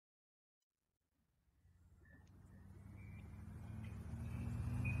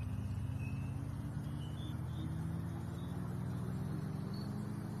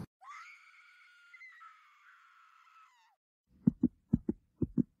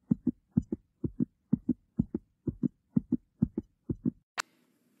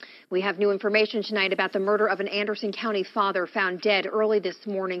We have new information tonight about the murder of an Anderson County father found dead early this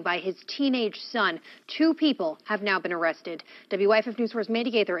morning by his teenage son. 2 people have now been arrested. WIFF News Source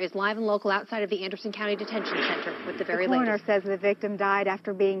Mandy Gaither is live and local outside of the Anderson County Detention Center with the very latest. The coroner says the victim died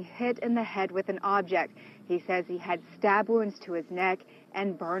after being hit in the head with an object. He says he had stab wounds to his neck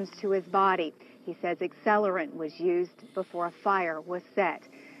and burns to his body. He says accelerant was used before a fire was set.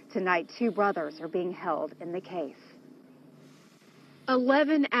 Tonight, 2 brothers are being held in the case.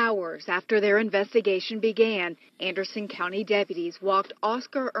 11 hours after their investigation began, Anderson County deputies walked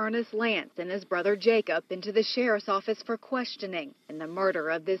Oscar Ernest Lance and his brother Jacob into the sheriff's office for questioning in the murder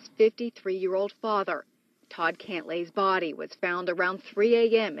of this 53-year-old father. Todd Cantlay's body was found around 3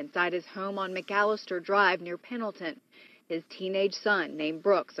 a.m. inside his home on McAlister Drive near Pendleton. His teenage son, named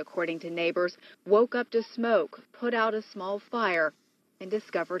Brooks, according to neighbors, woke up to smoke, put out a small fire, and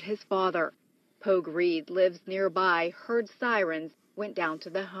discovered his father. Pogue Reed lives nearby, heard sirens, went down to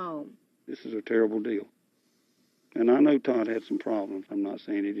the home. This is a terrible deal. And I know Todd had some problems. I'm not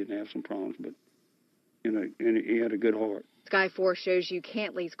saying he didn't have some problems, but, and he had a good heart. Sky 4 shows you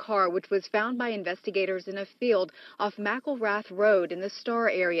Cantlay's car, which was found by investigators in a field off McElrath Road in the Star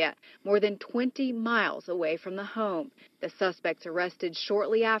area, more than 20 miles away from the home. The suspects arrested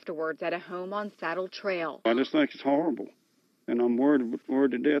shortly afterwards at a home on Saddle Trail. I just think it's horrible, and I'm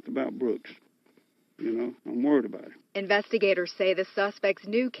worried to death about Brooks. I'm worried about it. Investigators say the suspects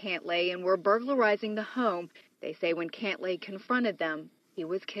knew Cantlay and were burglarizing the home. They say when Cantlay confronted them, he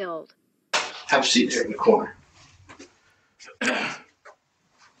was killed. Have a seat there in the corner.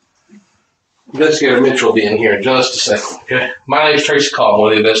 Investigator Mitchell will be in here in just a second, okay? My name is Tracy Cobb,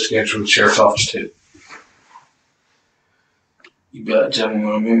 one of the investigators from the Sheriff's Office, too. You got to tell me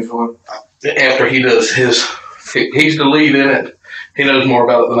what I'm in for? After he does he's the lead in it. He knows more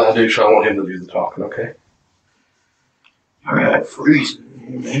about it than I do, so I want him to do the talking, okay? All right,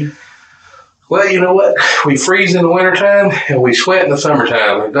 freezing, man. Well, you know what? We freeze in the wintertime, and we sweat in the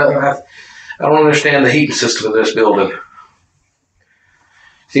summertime. I don't understand the heating system of this building.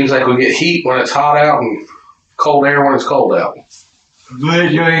 Seems like we get heat when it's hot out and cold air when it's cold out. I'm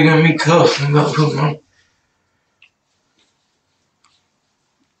glad you ain't gonna be cussing about something on.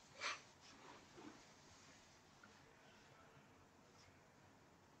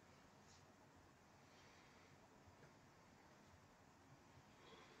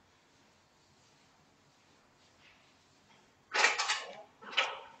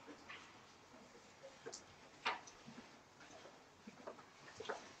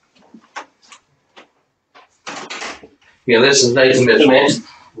 Yeah, this is Nathan Mitchell,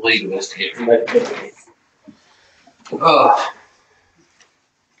 lead investigator.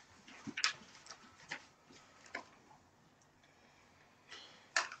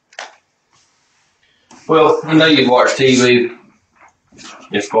 Well, I know you've watched TV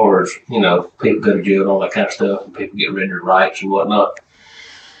as far as, people go to jail and all that kind of stuff, and people get rendered rights and whatnot.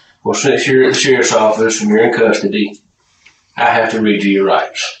 Well, since you're at the sheriff's office and you're in custody, I have to read you your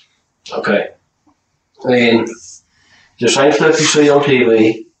rights. Okay? And the same stuff you see on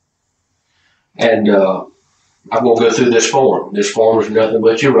TV, and I'm going to go through this form. This form is nothing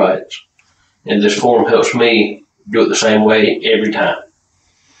but your rights, and this form helps me do it the same way every time.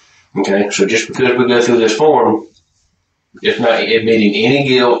 Okay, so just because we go through this form, it's not admitting any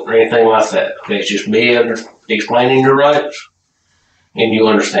guilt or anything like that. Okay, it's just me explaining your rights, and you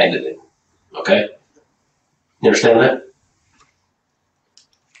understand it. Okay, you understand that?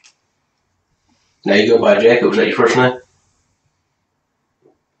 Now you go by Jacob. Is that your first name?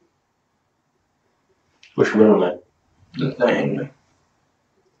 What's your middle name? Nathaniel.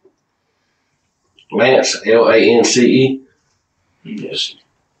 Lance, Lance. Yes.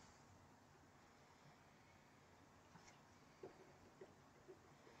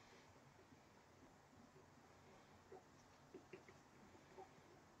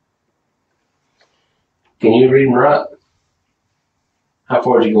 Can you read and write? How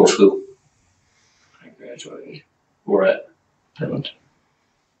far did you go to school? I graduated. Where at? Pendleton.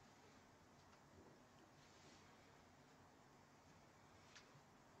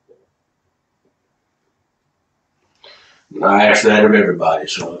 I ask that of everybody,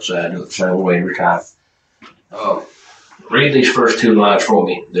 so I do it the same way every time. Read these first 2 lines for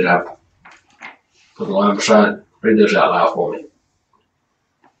me that I put a line beside. Read those out loud for me.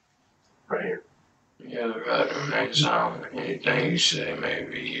 Right here. Yeah, the right to remain silent. Anything you say may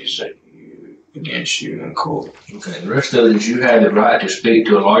be used against you in court. Okay, the rest of it is you have the right to speak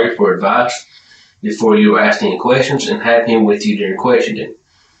to a lawyer for advice before you ask any questions and have him with you during questioning.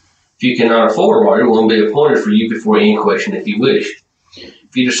 If you cannot afford a lawyer, one will be appointed for you before any question if you wish.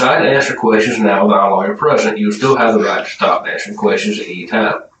 If you decide to answer questions now without a lawyer present, you will still have the right to stop answering questions at any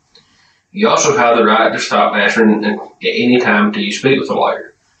time. You also have the right to stop answering at any time until you speak with a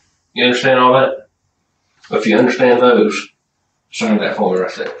lawyer. You understand all that? If you understand those, sign that for me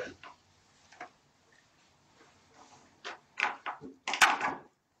right there.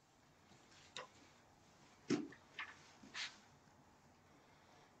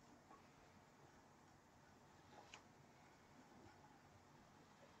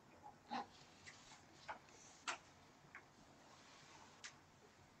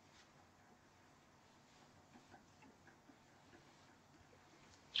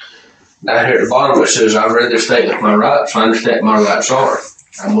 Down here at the bottom it says, I've read this statement, my rights, I understand what my rights are.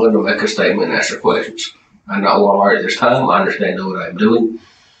 I'm willing to make a statement and answer questions. I'm not a lawyer at this time. I understand what I'm doing.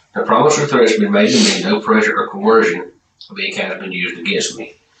 The promise or threats have been made to me. No pressure or coercion of any kind has been used against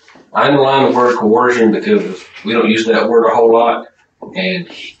me. I underline the word coercion because we don't use that word a whole lot, and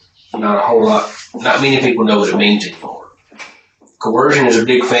not many people know what it means anymore. Coercion is a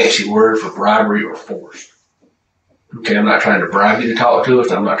big fancy word for bribery or force. Okay, I'm not trying to bribe you to talk to us.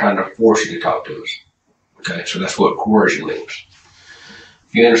 I'm not trying to force you to talk to us. Okay, so that's what coercion means.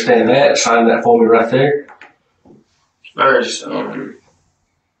 If you understand that, sign that for me right there. First, what am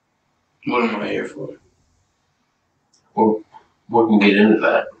I here for? Well, we can get into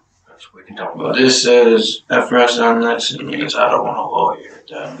that. We can talk about this says, after I sign that, it means I don't want a lawyer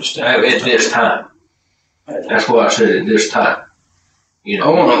to understand. At this time. That's what I said, at this time. You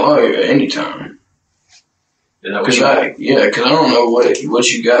know, I want a lawyer at any time. Because I don't know what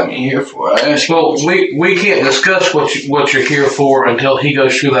you got me here for. I asked we can't discuss what you're here for until he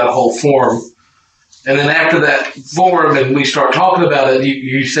goes through that whole form. And then after that form and we start talking about it,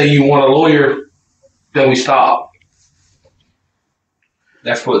 you say you want a lawyer, then we stop.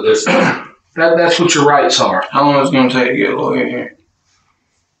 That's what this that's what your rights are. How long is it going to take to get a lawyer here?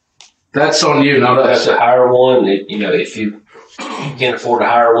 That's on you, not us. To hire one. If you can't afford to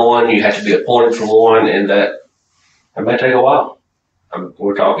hire one, you have to be appointed for one, and that may take a while.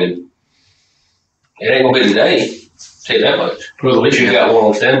 We're talking, it ain't going to be today, I'll tell you that much. Well, at least you got one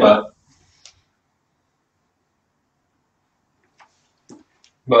on standby.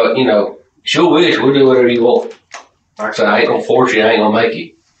 But, sure wish, we'll do whatever you want. Like I said, I ain't going to force you, I ain't going to make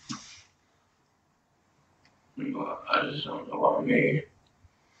you. Well, I just don't know why I'm here.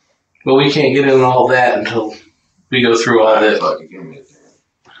 But we can't get into all that until we go through all that.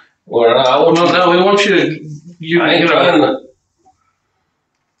 Well, no, we want you to. I ain't trying to.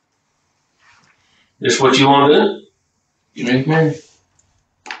 This what you want to do? You make me?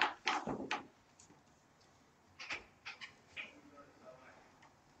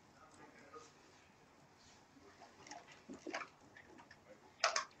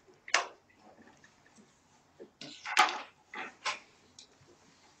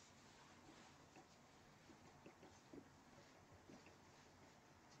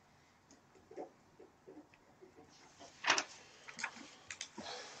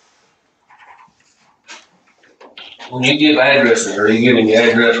 When you give addresses, are you giving the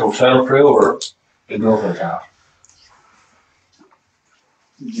address from Centerville or the girlfriend's house?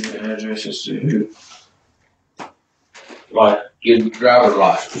 Give addresses to who? Like, your driver's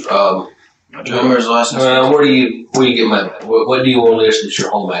license. My driver's license. Where do you get money? What do you want to list as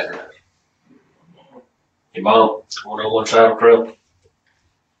your home address? Your mom? 101 Centerville?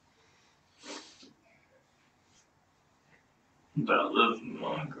 But I live with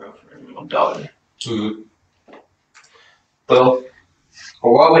my girlfriend and my daughter. Mm-hmm. Well,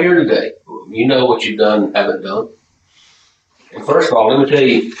 while we're here today, you know what you've done and haven't done. And first of all, let me tell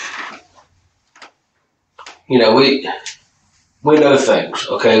you, we know things,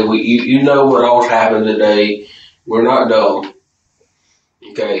 okay? You know what all's happened today. We're not dumb,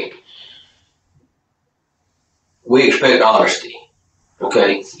 okay? We expect honesty,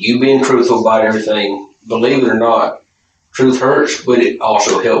 okay? You being truthful about everything, believe it or not, truth hurts, but it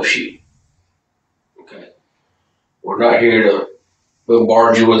also helps you. We're not here to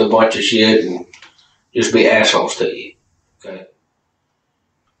bombard you with a bunch of shit and just be assholes to you. Okay?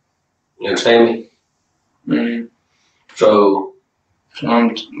 You understand me? Mm-hmm. So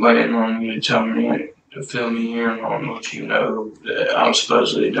I'm waiting on you to tell me to fill me in on what you know that I'm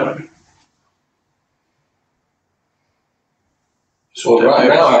supposedly done. So right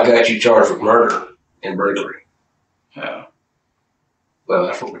now I got you charged with murder and burglary. How? Well,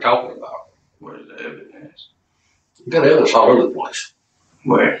 that's what we're talking about. What is the evidence? You got evidence all over the place.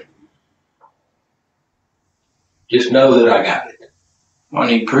 Where? Just know that I got it. I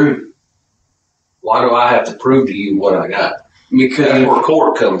need proof. Why do I have to prove to you what I got? Because that's where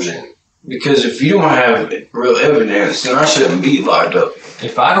court comes in. Because if you don't have real evidence, then I shouldn't be locked up.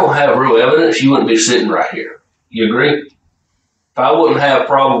 If I don't have real evidence, you wouldn't be sitting right here. You agree? If I wouldn't have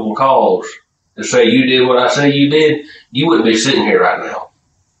probable cause to say you did what I say you did, you wouldn't be sitting here right now.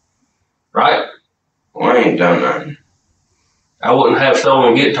 Right? Well, I ain't done nothing. I wouldn't have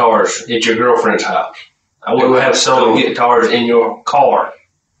stolen guitars at your girlfriend's house. I wouldn't have stolen guitars in your car.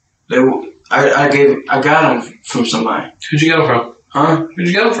 I got them from somebody. Who'd you get them from? Huh? Who'd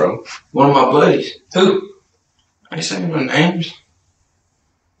you get them from? One of my buddies. Who? I ain't saying no names.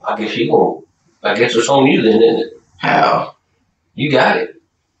 I guess you won't. I guess it's on you then, isn't it? How? You got it.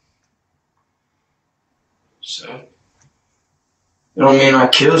 So, it don't mean I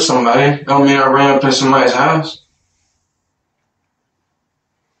killed somebody. It don't mean I ran up in somebody's house.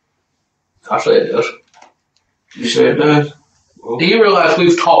 I say it does. You say it does? Do you realize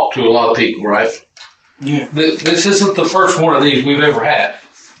we've talked to a lot of people, right? Yeah. This isn't the first one of these we've ever had.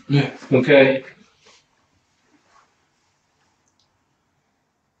 Yeah. Okay?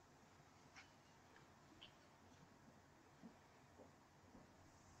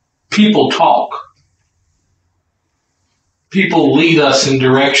 People talk. People lead us in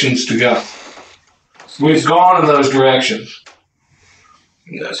directions to go. We've gone in those directions.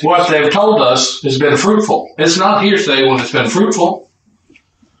 What they've told us has been fruitful. It's not hearsay when it's been fruitful.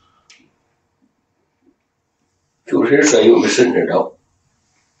 If it was hearsay, you wouldn't be sitting here, dog.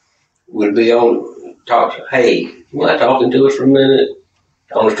 We'd be on, hey, you mind talking to us for a minute?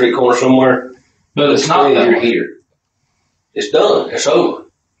 On the street corner somewhere? But it's not that you're way. here. It's done. It's over.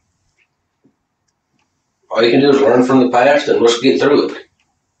 All you can do is learn from the past and let's get through it.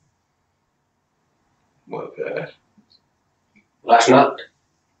 What past? Last night.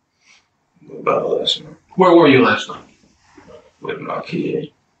 What about last night? Where were you last night? With my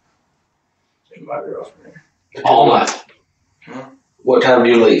kid and my girlfriend. All night. Huh? What time do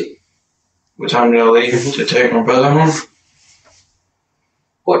you leave? What time did I leave to take my brother home?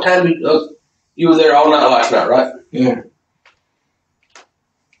 What time did you were there all night last night, right? Yeah.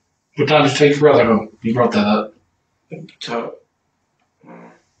 What time did you take your brother home? You brought that up. So,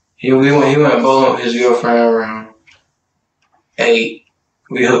 he went bowling with his girlfriend around 8.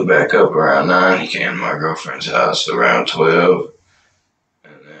 We hooked back up around 9. He came to my girlfriend's house around 12.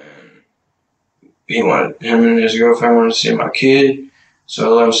 And then him and his girlfriend wanted to see my kid. So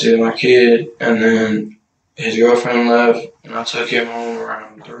I let him see my kid. And then his girlfriend left. And I took him home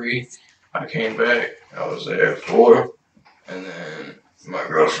around 3. I came back. I was there at 4. And then my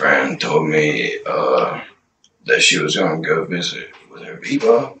girlfriend told me that she was going to go visit with her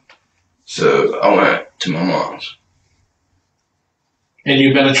people. So I went to my mom's. And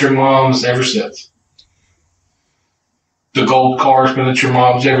you've been at your mom's ever since? The gold car's been at your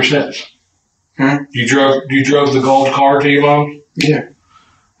mom's ever since? You drove the gold car to your mom? Yeah.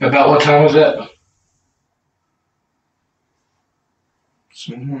 About what time was that?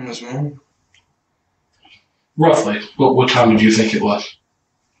 Sometime this morning. Roughly. What time did you think it was?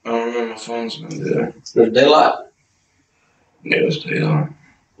 I don't know, my phone's been there. It was daylight. Yeah, it was daylight.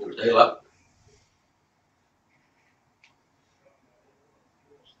 It was daylight.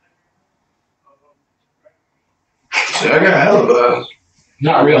 See, I got alibis.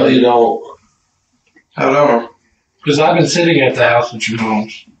 Not really. You don't. How long? Because I've been sitting at the house at your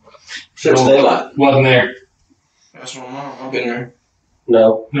mom's. Since daylight. Wasn't there. That's my mom. I've been there.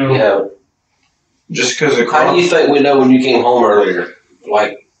 No, you haven't. Just because of How do you think we know when you came home earlier?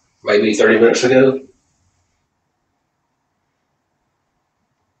 Like maybe 30 minutes ago?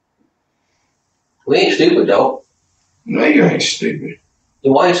 We ain't stupid, dog. No, you ain't stupid.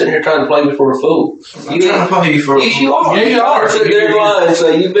 Then why are you sitting here trying to play me for a fool? I'm not trying to play you for a fool. Yes, you are. Yeah, you are. Sit there and lie and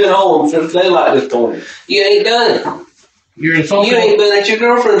say you've been home since daylight this morning. You ain't done it. You're insulting. You ain't been at your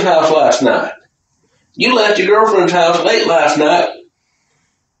girlfriend's house last night. You left your girlfriend's house late last night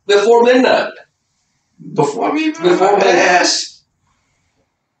before midnight. Before me? Before me. Ass.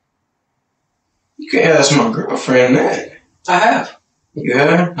 You can't ask my girlfriend that. I have. You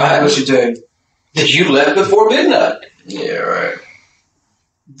have? I have. What you tell you? That you left before midnight. Yeah, right.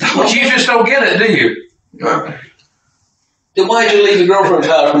 But you just don't get it, do you? Right. Then why'd you leave your girlfriend's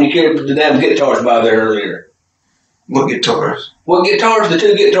house when you carried the damn guitars by there earlier? What guitars? What guitars? The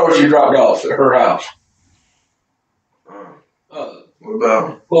 2 guitars you dropped off at her house. What about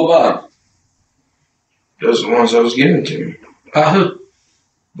them? What about them? Those are the ones I was given to me. By who?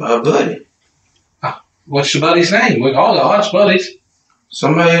 By a buddy. What's your buddy's name? We all got lots of buddies.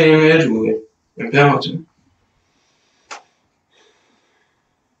 Somebody in Edgewood. In Pendleton.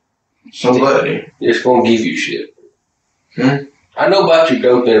 Somebody. It's gonna give you shit. Hmm? I know about your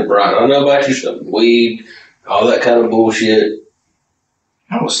dope and Brian. I know about your stuff, weed, all that kind of bullshit.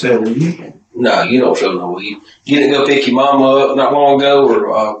 I was selling weed. No, you don't sell no weed. You didn't go pick your mama up not long ago,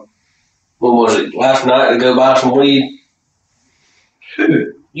 or when was it? Last night to go buy some weed.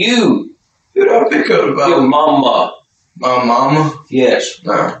 Who? You. Who did I pick up about? Your mama. My mama? Yes.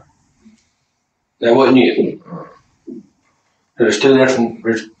 Nah. That wasn't you. There's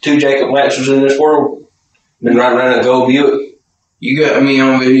two Jacob Lances in this world. Been riding around in a gold Buick. You got me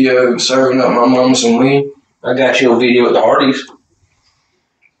on video serving up my mama some weed? I got you on video at the Hardee's.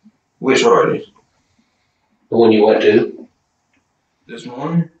 Which Hardee's? The one you went to. This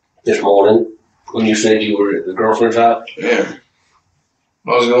morning? This morning. When you said you were at the girlfriend's house. Yeah. I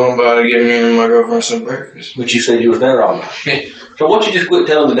was going by to get me and my girlfriend some breakfast. But you said you was there all night. So why don't you just quit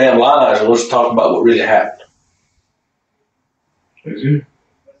telling the damn lies and let's talk about what really happened. Okay.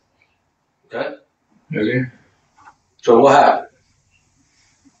 Okay? Okay. So what happened?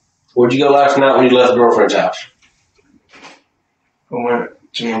 Where'd you go last night when you left the girlfriend's house? I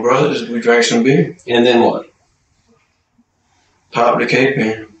went to my brother's. We drank some beer. And then what? Popped the cape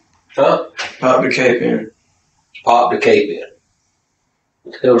in. Huh? Popped the cape in. Pop the cape in.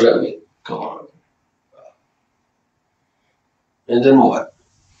 What the hell does that mean? Come on. And then what?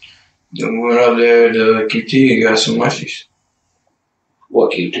 Then we went up there to QT and got some mushies.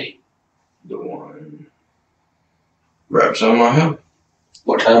 What QT? The one wraps on my head.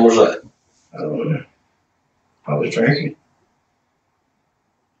 What time was that? I don't know. I was drinking.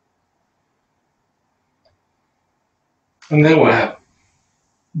 And then what happened?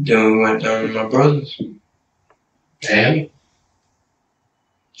 Then we went down to my brother's. And?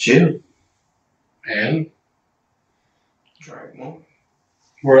 Chill. And? Drank more.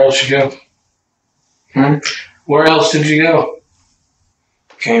 Where else you go? Where else did you go?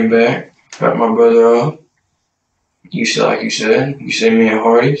 Came back. Got my brother off. You said, like you said me at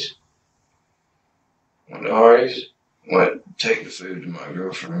Hardee's. Went to Hardee's. Went to take the food to my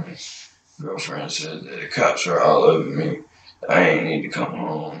girlfriend. Girlfriend said that the cops are all over me. I ain't need to come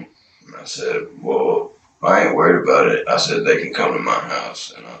home. And I said, well, I ain't worried about it. I said they can come to my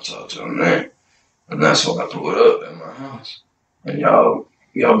house and I'll talk to them there. And that's when I pulled up at my house. And y'all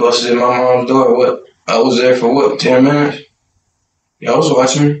busted in my mom's door. What? I was there for what, 10 minutes? Y'all was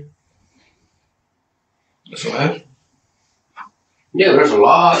watching me. That's what happened. Yeah, there's a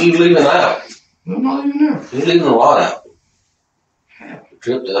lot you leaving out. I'm not even there. You're leaving a lot out.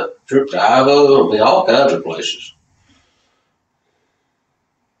 Trip to Idaho, I mean, all kinds of places.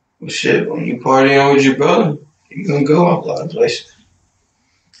 Well, shit, when you partying with your brother, you're going to go a lot of places.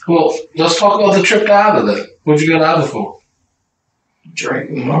 Well, let's talk about the trip to Ida then. What'd you go to Ida for?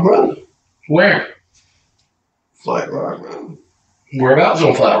 Drink with my brother. Where? Flat Rock Road. Whereabouts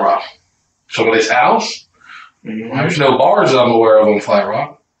on Flat Rock? Somebody's house? Mm-hmm. There's no bars I'm aware of on Flat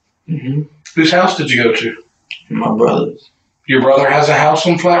Rock. Mm-hmm. Whose house did you go to? My brother's. Your brother has a house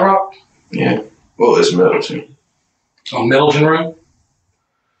on Flat Rock? Yeah. Well, it's Middleton. On Middleton Road?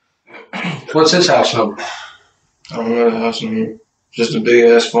 What's his house number? I don't know the house number. Just a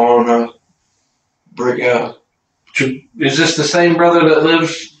big-ass farmhouse. Brick house. Is this the same brother that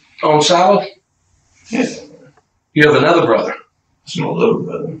lives on Silo? Yeah. You have another brother. It's my little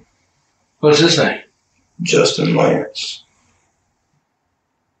brother. What's his name? Justin Lance.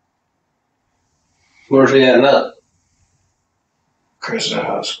 Where's he at now? Crescent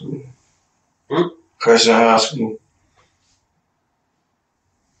High School. Crescent High School.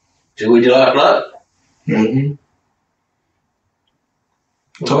 Did we do last night? Mm-hmm.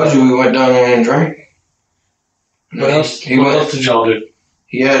 I told you we went down there and drank. What else did y'all do?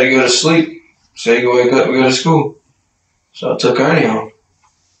 He had to go to sleep so he could wake up and go to school. So I took Ernie home.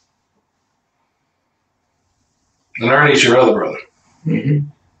 And Ernie's your other brother. Mm-hmm.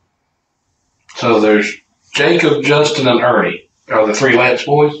 So there's Jacob, Justin, and Ernie. Are the three Lance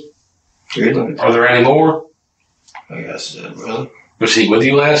boys? Three Lance. Are there any more? I guess so, brother. Was he with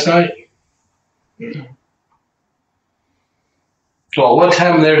you last night? Mm-hmm. Well, what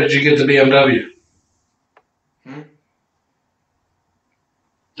time there did you get the BMW?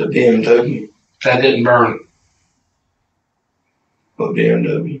 The BMW. That didn't burn. What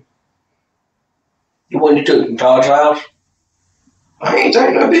BMW? The one you took from Todd's house? I ain't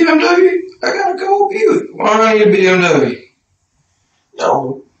taking no BMW. I got a gold Buick. Why do I need a BMW?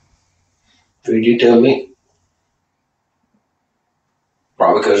 No. Did you tell me?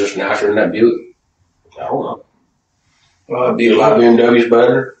 Probably because it's nicer than that Buick. I don't know. Well, I'd be You like BMW's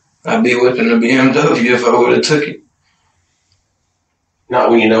better? I'd be whipping the BMW if I would have took it. Not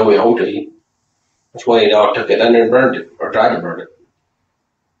when you know we own to you. That's why y'all took it down there and burned it, or tried to burn it.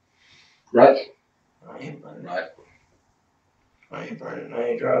 Right? I ain't burning it. Right. I ain't burning it. I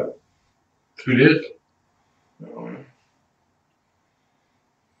ain't driving. Who did? No.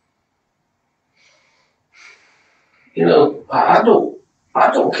 You know, I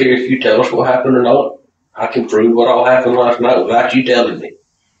don't care if you tell us what happened or not. I can prove what all happened last night without you telling me.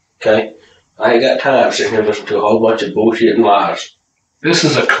 Okay? I ain't got time sitting here listening to a whole bunch of bullshit and lies. This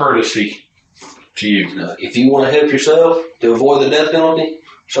is a courtesy to you. Now, if you want to help yourself to avoid the death penalty,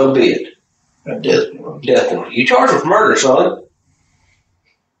 so be it. A death penalty. Death penalty. You charged with murder, son.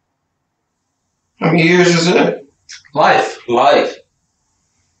 How many years is that? Life.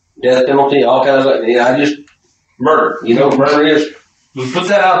 Death penalty, all kinds of, I just, murder. You know what murder is? Let's put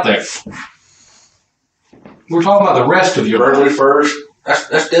that out there. We're talking about the rest of your burglary first.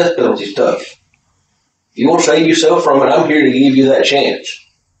 That's death penalty stuff. If you want to save yourself from it, I'm here to give you that chance.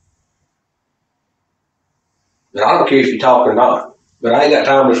 But I don't care if you talk or not. But I ain't got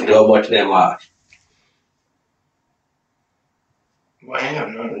time to listen to a whole bunch of damn lies. Well, I ain't have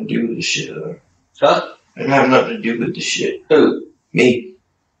nothing to do with the shit, though. Huh? I didn't have nothing to do with the shit. Who? Me.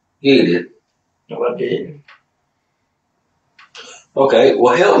 You did. No, I didn't. Okay,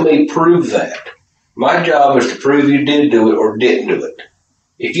 well, help me prove that. My job is to prove you did do it or didn't do it.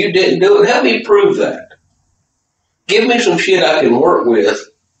 If you didn't do it, help me prove that. Give me some shit I can work with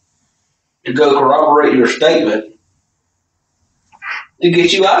to go corroborate your statement to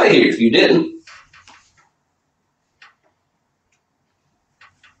get you out of here if you didn't.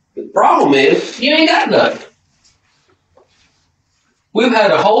 The problem is, you ain't got nothing. We've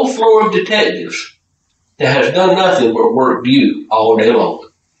had a whole floor of detectives that has done nothing but work you all day long.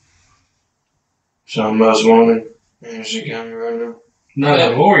 So I'm most wanted in Anderson County right now. Not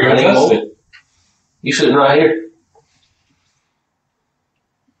anymore, you're arrested. You sitting right here.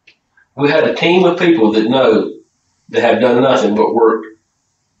 We had a team of people that know that have done nothing but work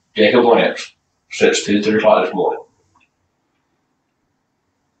Jacob Lance since 2, 3 o'clock this morning.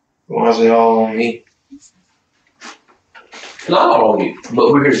 Why is it all on me? It's not all on you,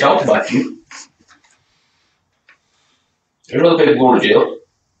 but we're here to talk about you. There's other people going to jail.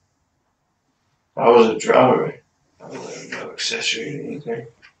 I was a driver. I wasn't no accessory to anything.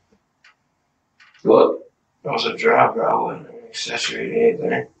 What? I was a driver. I wasn't an accessory to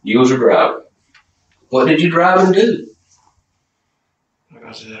anything. You was a driver. What did you drive and do? Like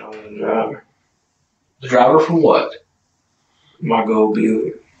I said, I was a driver. The driver for what? My gold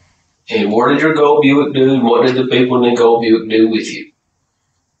Buick. And what did your gold Buick do, and what did the people in the gold Buick do with you?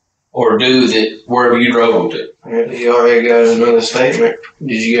 Or do that wherever you drove them to? And he already got another statement.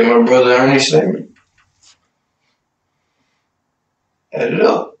 Did you get my brother Ernest's statement? Add it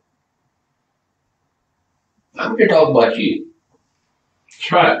up. I'm here to talk about you.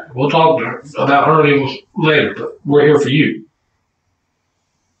 That's right. We'll talk about Ernie later, but we're here for you.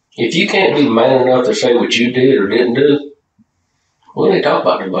 If you can't be man enough to say what you did or didn't do, we ain't talk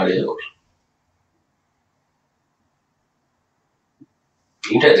about anybody else.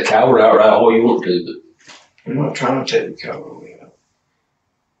 You can take the coward out right all you want to, but I'm not trying to take the coward away.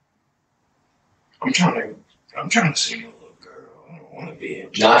 I'm trying to see my little girl. I don't want to be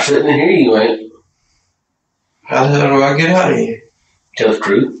in jail. not sitting in here, you ain't. How the hell do I get out of here? Tell the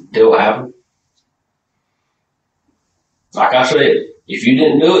truth. Tell what happened. Like I said, if you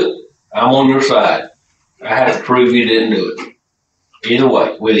didn't do it, I'm on your side. I have to prove you didn't do it. Either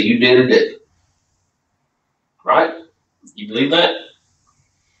way, whether you did or didn't. Right? You believe that?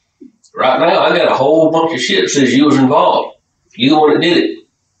 Right now, I got a whole bunch of shit that says you was involved. You the one that did it.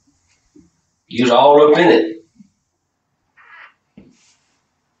 You was all up in it.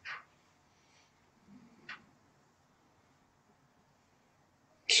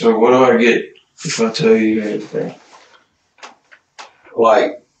 So what do I get if I tell you everything?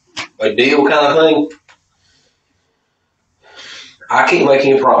 Like a deal kind of thing. I can't make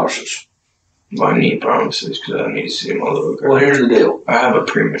any promises. Well, I need promises because I need to see my little girl. Well, here's the deal. I have a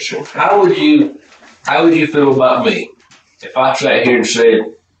premature. How would you feel about me if I sat here and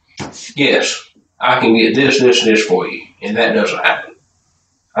said, yes, I can get this, this, and this for you, and that doesn't happen?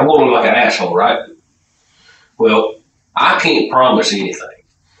 I'm going to look like an asshole, right? Well, I can't promise anything.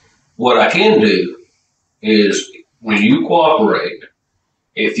 What I can do is when you cooperate,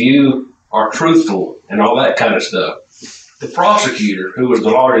 if you are truthful and all that kind of stuff, the prosecutor, who is the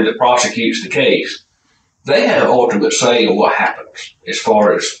lawyer that prosecutes the case, they have ultimate say in what happens as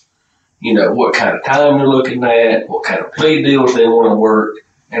far as, you know, what kind of time they're looking at, what kind of plea deals they want to work,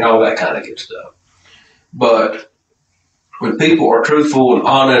 and all that kind of good stuff. But when people are truthful and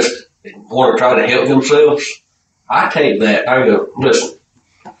honest and want to try to help themselves, I take that, I go, listen,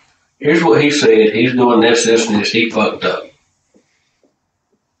 here's what he said, he's doing this, this, and this, he fucked up.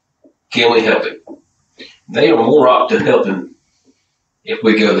 Can we help him? They are more up to helping if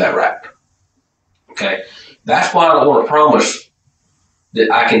we go that route. Okay? That's why I don't want to promise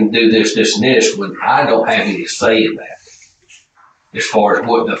that I can do this, this, and this when I don't have any say in that as far as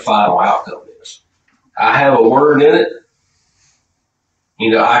what the final outcome is. I have a word in it.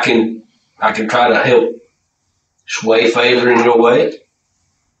 You know, I can try to help sway favor in your way,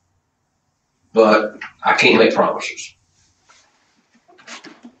 but I can't make promises.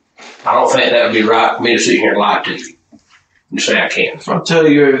 I don't think that would be right for me to sit here and lie to you and say I can. If I tell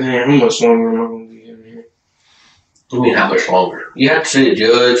you everything, how much longer am I going to be in here? I mean, how much longer? You have to see a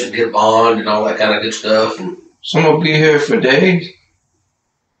judge and get a bond and all that kind of good stuff. And So I'm going to be here for days?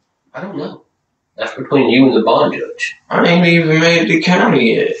 I don't know. That's between you and the bond judge. I ain't even made the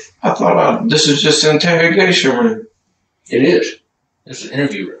county yet. I thought this is just an interrogation room. It is. It's an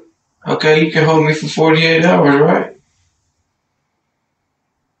interview room. Okay, you can hold me for 48 hours, right?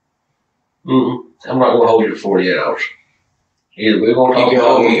 I'm not going to hold you for 48 hours. Either we're going to talk You can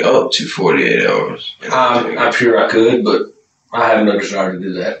about hold me up to 48 hours. I'm sure I could, but I have no desire to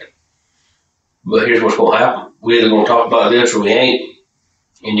do that. But here's what's going to happen. We're either going to talk about this or we ain't,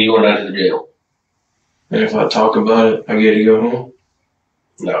 and you're going down to the jail. And if I talk about it, I get to go home?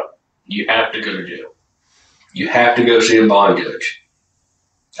 No. You have to go to jail. You have to go see a bond judge.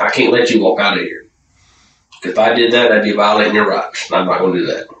 I can't let you walk out of here. If I did that, I'd be violating your rights, and I'm not going to do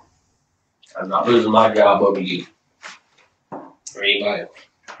that. I'm not losing my job over you or anybody else.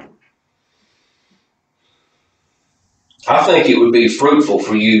 I think it would be fruitful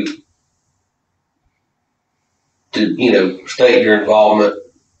for you to, state your involvement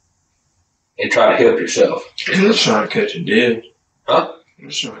and try to help yourself. I'm just trying to catch a deal. Huh? I'm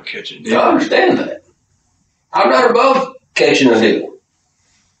just trying to catch a deal. I understand that. I'm not above catching a deal.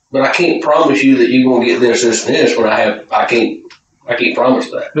 But I can't promise you that you're going to get this, this, and this when I can't promise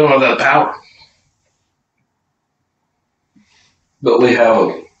that. You don't have that power. But we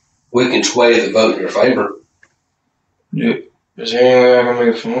can sway the vote in your favor. Yeah. Is there any way I can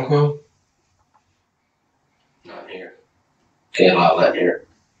make a phone call? Not here. Can't allow that here.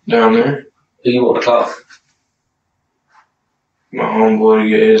 Down there? Who you want to call? My homeboy to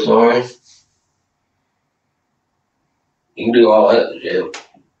get his lawyer? You can do all that in jail.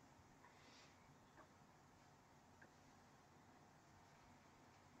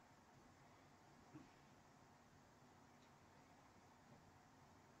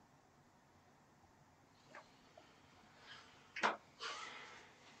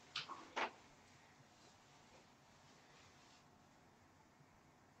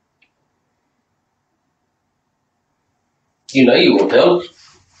 You know you won't tell us.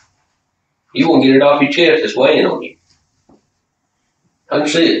 You won't get it off your chest. It's weighing on you. I can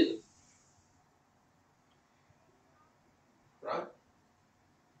see it. Right?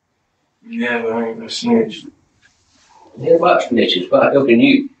 Yeah, but I ain't gonna snitch. It ain't about snitching. It's about helping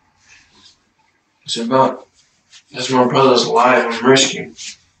you. It's about, that's my brother's life I'm risking.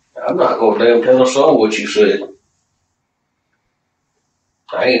 I'm not going to damn tell a soul what you said.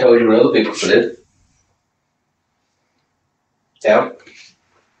 I ain't told you what other people said. Yeah.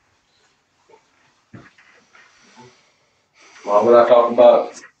 Why would I talk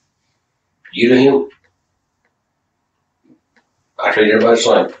about you to him? I treat everybody the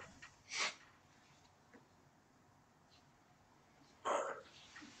same.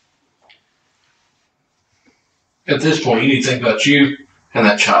 At this point, you need to think about you and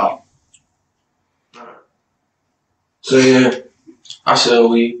that child. So yeah, I sell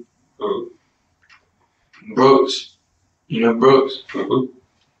weed. Brooks. You know Brooks? Mm-hmm.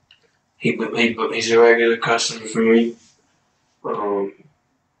 He's a regular customer for me.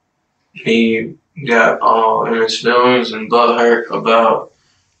 He got all in his feelings and butthurt about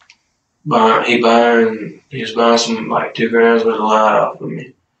he was buying some like 2 grams worth of light off of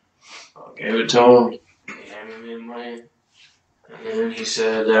me. I gave it to him. He handed me the money. And then he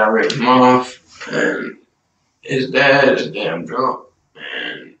said that I ripped him off. And his dad is damn drunk.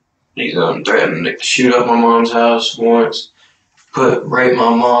 And he's threatened to shoot up my mom's house once. Rape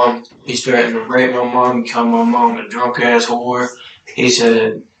my mom. He's threatened to rape my mom and call my mom a drunk ass whore. He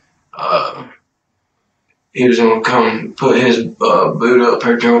said he was gonna come put his boot up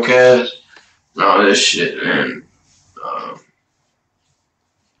her drunk ass and all this shit. And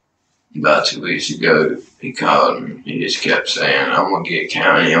about 2 weeks ago, he called and he just kept saying, "I'm gonna get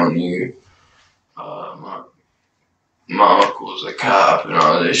county on you. My uncle's a cop and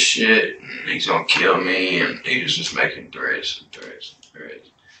all this shit, and he's gonna kill me." And he was just making threats and threats and threats.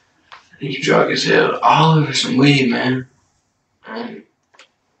 He's drunk as hell, all over some weed, man. And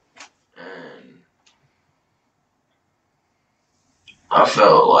I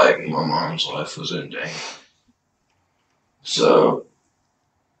felt like my mom's life was in danger. So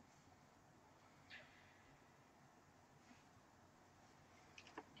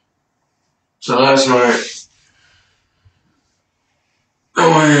last night, I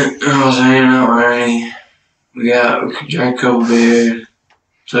went, I was hanging out with Ernie. We drank a couple beers,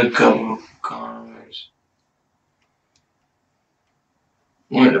 took a couple condoms.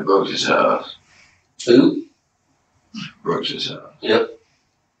 Went to Brooks' house. Who? Brooks' house. Yep.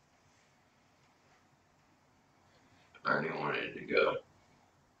 Ernie wanted to go.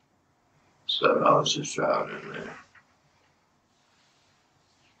 So I was just driving in there.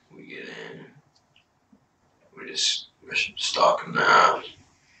 We get in. We're stalking the house.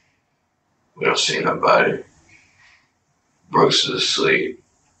 We don't see nobody. Brooks is asleep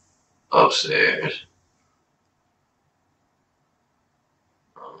upstairs.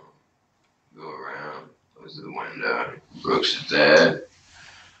 Go around, close the window. Brooks' dad.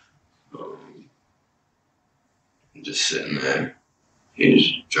 Just sitting there.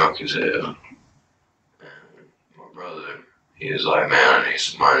 He's drunk as hell. And my brother, he was like, man, I need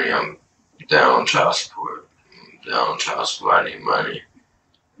some money. I'm down on child support. I need money.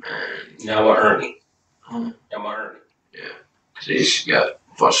 And Now what, Ernie? Huh? Now what, Ernie? Yeah, because he's got a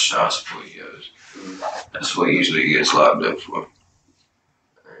bunch of child support he owes. That's what he usually gets locked up for.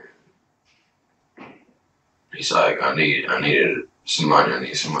 And he's like, I needed some money. I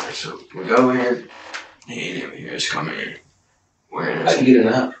need some money. So we go in. He didn't even hear us come in. How'd you get in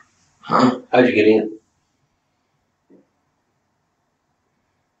the house? Huh? How'd you get in?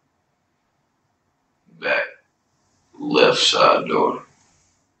 Back left side door.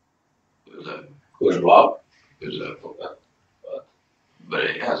 Was it locked? It was open. But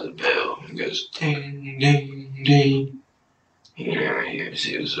it has a bell. It goes ding, ding, ding. He didn't even hear us.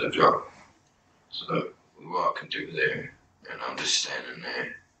 He was so drunk. So we're walking through there, and I'm just standing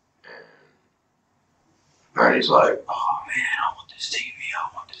there. And Ernie's like, oh man, I want this TV,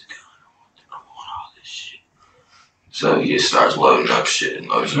 I want this gun, I want all this shit. So he just starts loading up shit and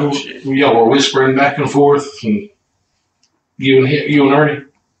loading up shit. Y'all were whispering back and forth, and you and Ernie.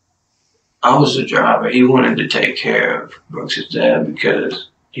 I was the driver. He wanted to take care of Brooks' dad because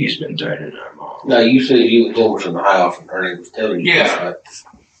he's been threatening our mom. No, you said you and him was in the house, and Ernie was telling you. Yeah. Right?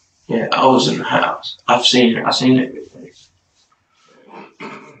 Yeah, I was in the house. I've seen everything.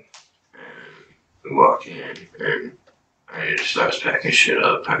 We walk in, and Ernie just starts packing shit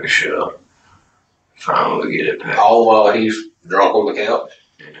up. Finally, we get it packed. All while he's drunk on the couch?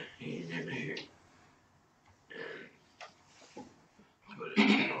 Yeah, he ain't even here. And put it in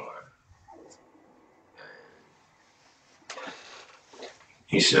the car.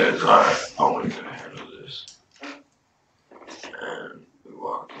 He says, alright, I want to handle this. And we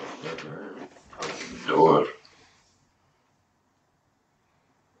walk in and open the door.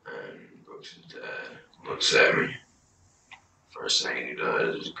 And Brooks' dad looks at me. First thing he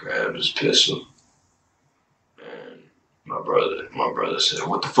does is grab his pistol. And my brother said,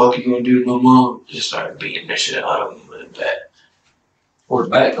 what the fuck are you gonna do to my mom? Just started beating the shit out of him with the bat. Where'd the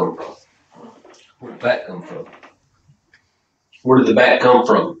bat come from? Where'd the bat come from? Where did the bat come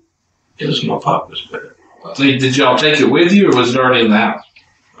from? It was my papa's bat. So did y'all take it with you, or was it already in the house?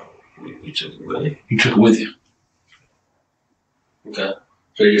 We took it with him. You took it with you. Okay.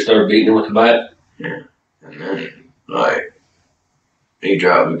 So you just started beating him with the bat? Yeah. And then, like, he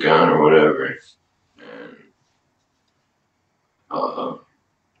dropped the gun or whatever. And,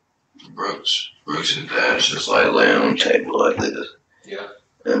 Brooks' dad's just, like, laying on the table like this. Yeah.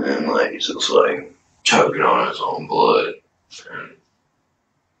 And then, like, he's just, like, choking on his own blood.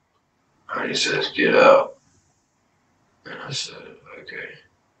 And he says, get out. And I said, okay.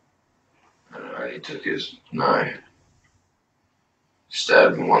 And I already took his knife.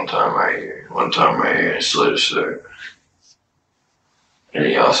 Stabbed him one time right here, and slit his throat. And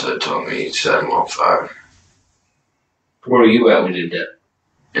he also told me he'd set him on fire. Where were you at when you did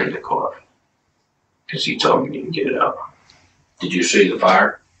that? In the car. Because he told me to get out. Did you see the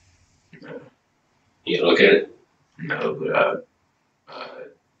fire? No. You look at it? No, but I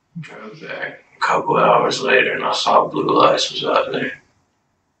drove back a couple hours later and I saw blue lights was out there.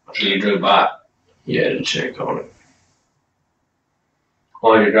 So you drove by? Yeah, to check on it.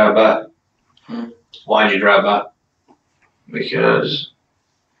 Why did you drive by? Huh? Why did you drive by? Because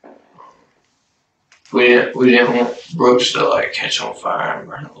we didn't want Brooks to like catch on fire and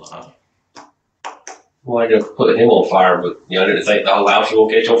burn alive. Why did you put him on fire? But you didn't think the whole house was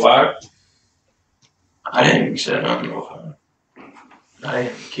gonna catch on fire? I didn't even say nothing on fire. I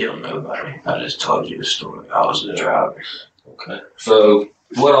didn't kill nobody. I just told you the story. I was the driver. Okay. So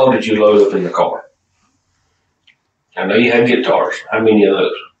what all did you load up in the car? I know you had guitars. How many of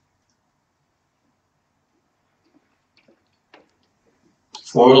those?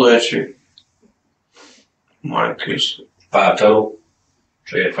 4 electric, 1 acoustic. 5 total?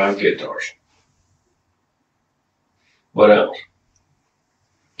 So you had 5 guitars. What else?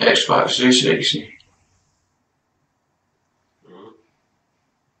 Xbox 360.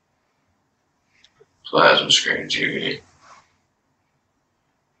 Plasma screen TV.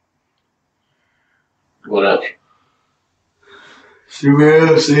 What else?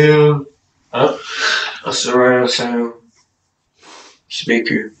 Surround sound. Huh? A surround sound.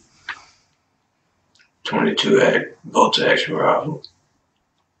 Speaker. 22 bolt action rifle.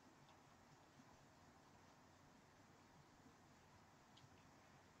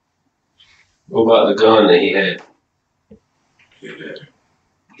 What about the gun that he had? Yeah.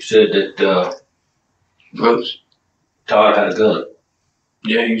 You said that Brooks. Todd had a gun.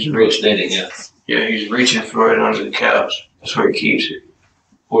 Yeah, he's Brooks did it, yeah. Yeah, he's reaching for it under the couch. That's where he keeps it.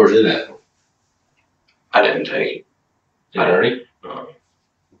 Where's it at? I didn't take it. Did Ernie?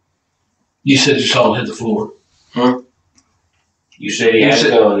 You said you saw it hit the floor. Huh? You said he had a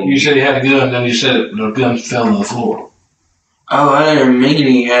gun. You said he had a gun, then you said the gun fell on the floor. Oh, I didn't mean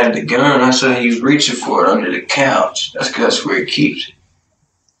he had the gun. I said he was reaching for it under the couch. That's where he keeps it.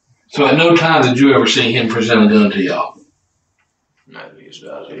 So at no time did you ever see him present a gun to y'all? No, he was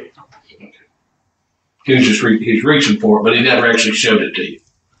out there. He was just he's reaching for it, but he never actually showed it to you.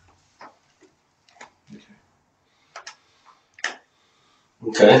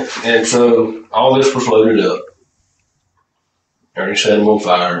 Okay, and so all this was loaded up. Ernie set him on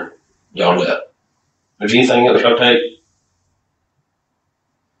fire. Y'all left. Was anything else y'all take?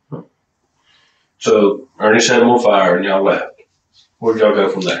 So Ernie set him on fire and y'all left. Where'd y'all go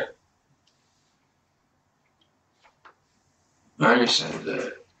from there? Ernie said,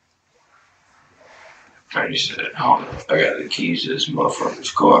 hold on, I got the keys to this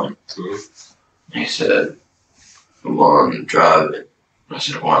motherfucker's car. Mm-hmm. He said, come on, drive it. I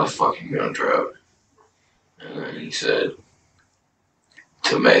said, why the fuck are you gonna drive it? And then he said,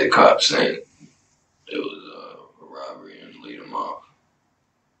 to make the cops think it was a robbery and lead them off.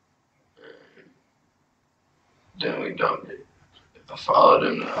 And then we dumped it. I followed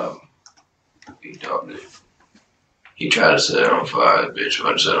him to the house. He dumped it. He tried to set it on fire. The bitch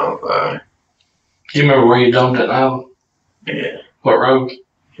wasn't set on fire. Do you remember where you dumped it now? Yeah. What road?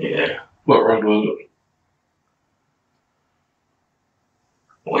 Yeah. What road was it?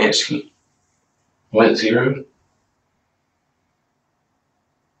 Winsky Road?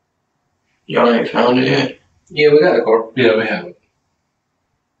 Y'all ain't found it yet? Yeah, we got a car. Yeah, we have it.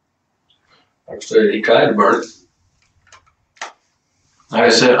 Like I said, he tried to burn it. Like I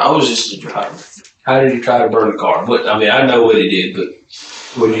said, I was just a driver. How did he try to burn the car? I mean, I know what he did, but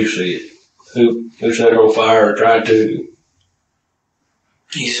when you see it, who set it on fire or tried to?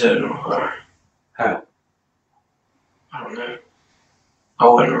 He set it on fire. How? I don't know. I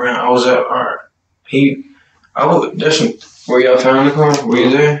wasn't around. I was at art. That's where y'all found the car? Were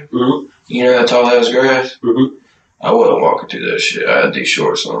you there? Mm-hmm. You know that tall ass grass? Mm-hmm. I wasn't walking through that shit. I had these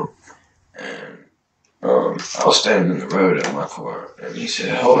shorts on. And I was standing in the road at my car. And he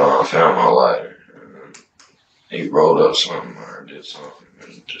said, hold on, I found my lighter. And then he rolled up something or did something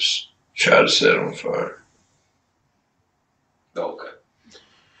and just tried to set it on fire. Okay.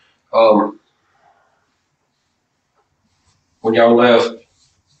 When y'all left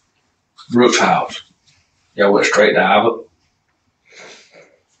Brooks' house, y'all went straight to Ivor?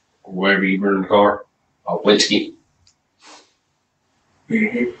 Or wherever you burned the car? Or Winsky?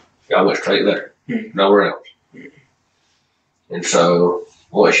 Mm-hmm. Y'all went straight there? Mm-hmm. Nowhere else? Mm-hmm. And so,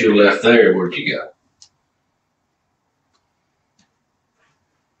 once you left there, where'd you go?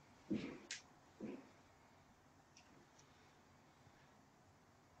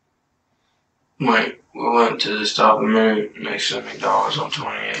 We went to the Stop and Move next to McDonald's on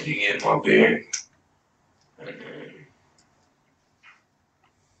 28 to get my beer. And then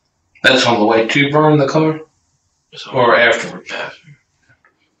That's on the way to burn the car? Or afterwards? After.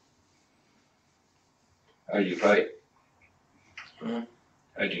 How'd you pay? Huh?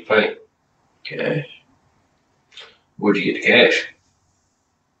 How'd you pay? Cash. Where'd you get the cash?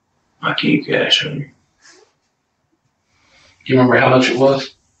 I keep cash on me. Do you remember how much it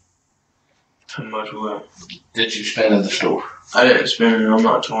was? How much what? Did you spend in the store? I didn't spend it. I'm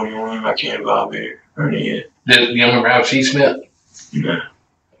not 21. I can't buy beer. Ernie yet. Do you remember how she spent? No.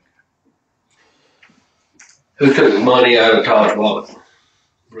 Who took the money out of Todd's wallet?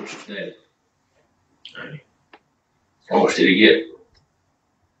 Brooks' daddy. Ernie. How much did he get?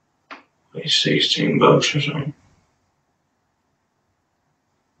 Like $16 or something.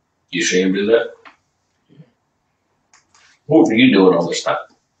 You see him do that? What were you doing all this time?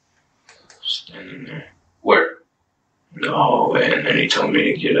 Standing there. Where? In the hallway, and then he told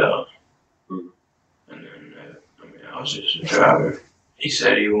me to get out. Hmm. And then, I was just a driver. He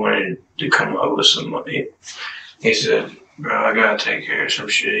said he wanted to come up with some money. He said, bro, I gotta take care of some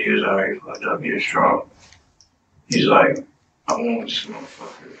shit. He was already fucked up. He was strong. He's like, I want this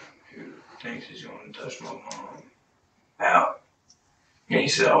motherfucker who thinks he's gonna touch my mom out. And he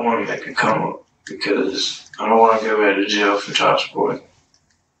said, I want to make a come up because I don't want to go back to jail for child support.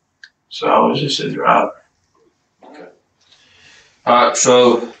 So I was just a driver. Okay. Alright,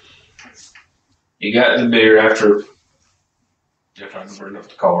 so you got the beer after they're trying to burn up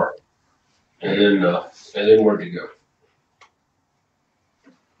the car. And then where'd you go?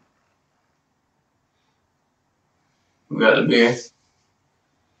 We got the beer.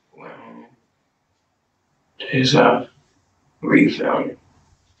 Went home to his house. Where you found him?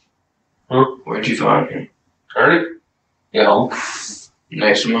 Huh? Where'd you find him? Ernie? Yeah, home.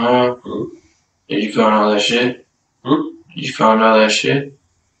 Next to my house? Did you find all that shit? Hmm? Did you find all that shit?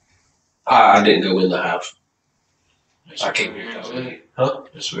 I didn't go in the house. That's I came here to tell you. Huh?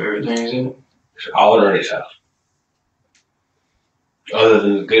 That's where everything's in? It's all at Ernie's house. Other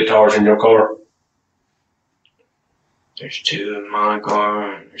than the guitars in your car? There's 2 in my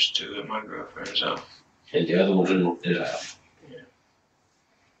car and there's 2 at my girlfriend's house. And the other one's in his house. Yeah.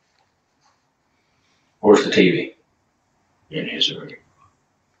 Where's the TV? In his room.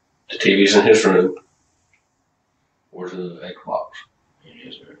 The TV's in his room. Where's the Xbox? In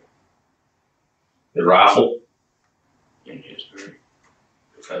his room. The rifle? In his room.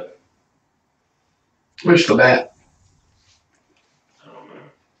 Okay. Where's the bat? I don't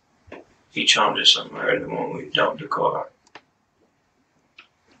know. He chomped at somewhere the moment we dumped the car.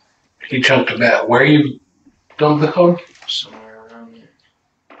 He chunked the bat. Where you dumped the car? Somewhere around there.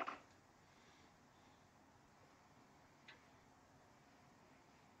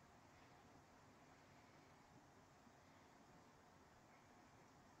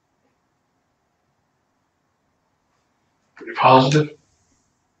 Pretty positive.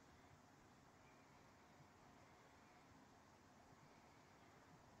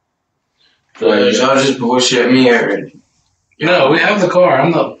 So y'all just bullshit me already. No, we have the car. I'm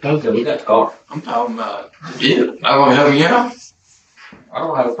not. Yeah, we got the car. I'm talking about the deal. Not gonna help me out. I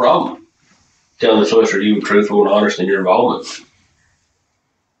don't have a problem telling the solicitor you were truthful and honest in your involvement.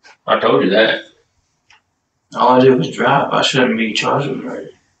 I told you that. All I did was drive. I shouldn't be charged with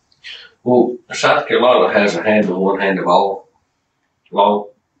murder. Well, South Carolina has a hand on one hand of all law,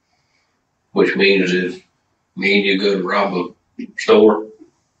 which means if me and you go to rob a store,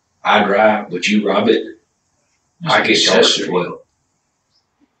 I drive, but you rob it, I get charged as well.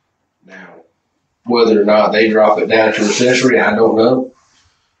 Now, whether or not they drop it down to accessory, I don't know.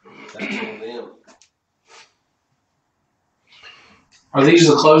 That's on them. Are these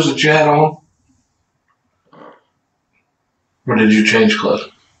the clothes that you had on? Or did you change clothes?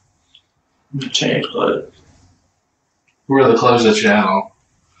 Change clothes. Where are the clothes that you had on?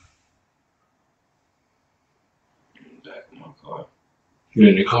 In the back of my car. You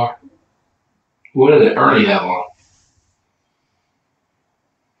in your car? What did Ernie have on?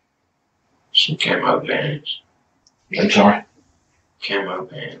 Some camo pants. I'm sorry. Camo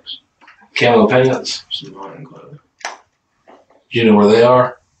pants. Camo pants. Some hunting clothes. Do you know where they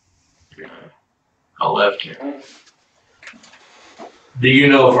are? No. I left here. Do you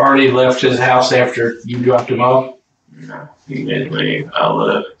know if Ernie left his house after you dropped him off? No. He didn't leave. I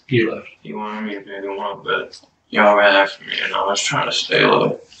left. You left. He wanted me to pick him up, but y'all ran after me and I was trying to stay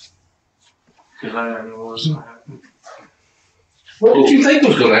low. Because I didn't know what was going to happen. What did you think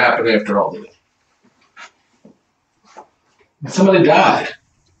was going to happen after all this? Somebody died.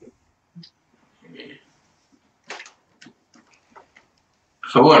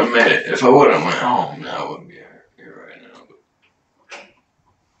 If I wouldn't have went home, I wouldn't be here right now.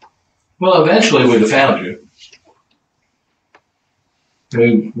 Well, eventually we'd have found you. I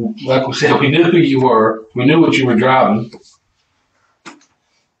mean, like we said, we knew who you were. We knew what you were driving.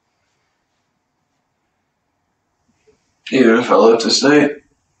 Even if I left the state.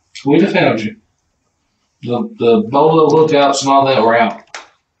 We'd have found you. The bolo lookouts and all that were out.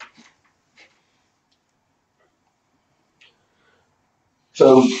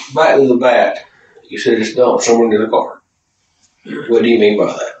 So, back to the bat. You said it's dumped somewhere near the car. What do you mean by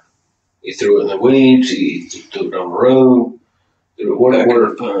that? You threw it in the weeds, you threw it on the road, threw it Back in where?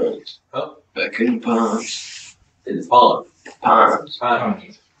 the ponds. Huh? Back in the ponds. In the pond. Ponds.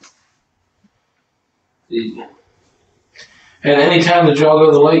 And any time that y'all go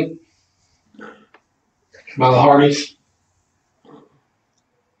to the lake? By the Hardys?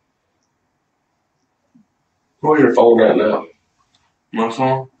 Where's your phone at now? My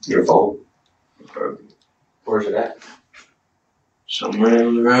phone? Your phone. Where's it at? Somewhere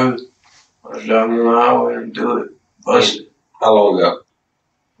on the road. I was driving on the highway and do it. Busted. How long ago?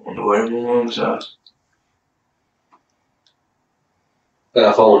 On the way to my mom's house.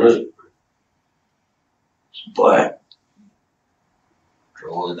 What phone is it? It's black.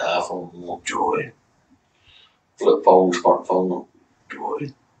 Droid, iPhone, Droid. flip phone, smartphone.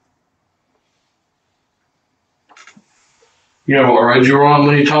 Droid. You know what road you were on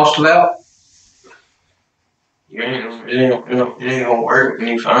when you tossed it out? It ain't gonna work when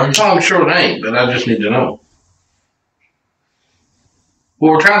you find it. I'm sure it ain't, but I just need to know.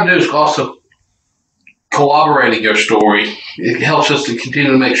 What we're trying to do is also corroborating your story. It helps us to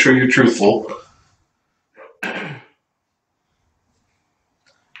continue to make sure you're truthful. In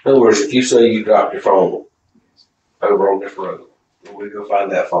other words, if you say you dropped your phone over on this road, and we go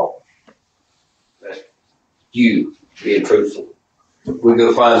find that phone, that's you being truthful. We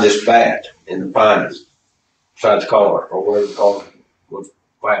go find this bat in the pines beside the car, or wherever the car was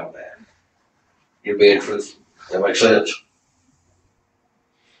found at. You're being truthful. That makes sense?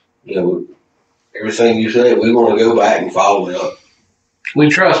 You know, everything you say, we want to go back and follow it up. We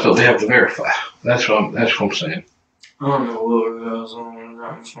trust, but we have to verify. That's what I'm saying. I don't know what I was on when I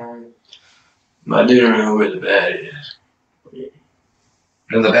got my phone. But I do know where the bat is.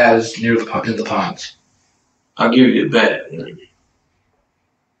 And the bat is near in the ponds. I'll give you the bat.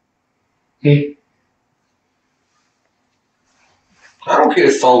 I don't care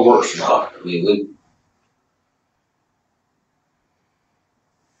if the phone works or not. I mean,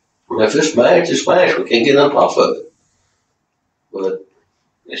 if it's smashed, it's smashed. We can't get up off of it. But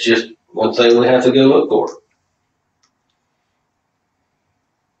it's just one thing we have to go look for.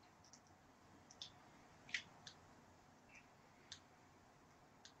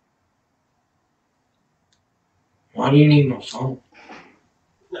 Why do you need my phone?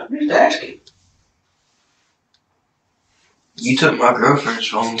 I'm just asking. You took my girlfriend's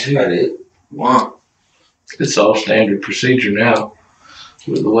phone too. I did. Why? It's all standard procedure now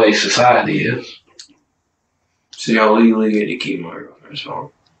with the way society is. See, I legally get to keep my girlfriend's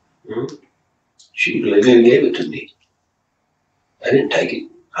phone. Mm-hmm. She legally gave it to me. I didn't take it.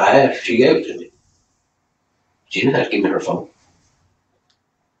 I asked. She gave it to me. She didn't have to give me her phone.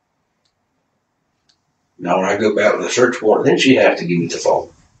 Now when I go back with a search warrant, then she has to give me the phone.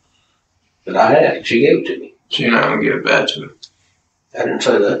 But I asked. She gave it to me. So you're not going to give it back to her? I didn't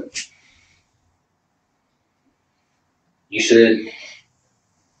say that. You said,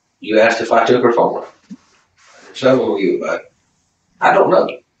 you asked if I took her phone. I didn't say I'm going to give it back. I don't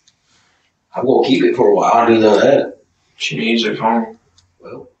know. I'm going to keep it for a while. I'll do that. She needs her phone.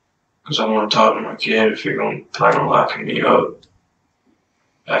 Well, because I want to talk to my kid if you're going to plan on locking me up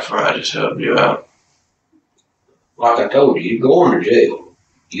after I just helped you out. like I told you, you're going to jail.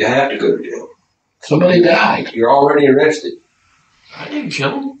 You have to go to jail. Somebody died. You're already arrested. I didn't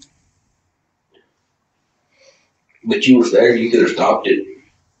kill him. But you was there. You could have stopped it.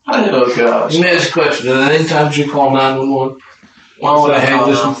 Oh, gosh. Let me ask a question. Did any times you call 911? Why would I call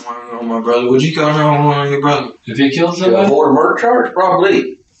 911 on my brother? Would you call 911 on your brother? If he killed To somebody? avoid a murder charge?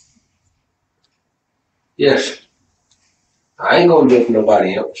 Probably. Yes. I ain't going to do it for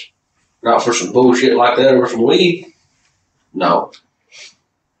nobody else. Not for some bullshit like that over some weed. No.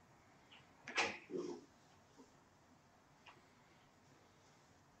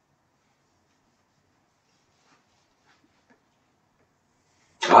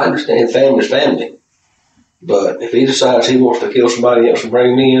 I understand family's family. But if he decides he wants to kill somebody else and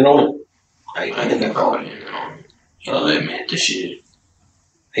bring me in on it, I ain't got brought him in on it. You let me hit the shit.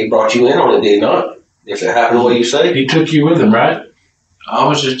 He brought you in on it, did he not? If it happened the way you say. He took you with him, right? I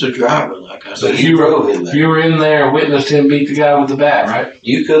was just a driver, like I said. But you drove in there. You were in there, witnessed him beat the guy with the bat, right?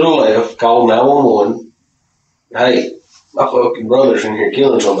 You could have left, called 911. Hey, my fucking brother's in here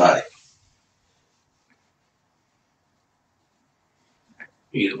killing somebody.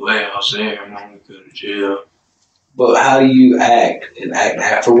 Either way, I was there. I'm going to go to jail. But how do you act and act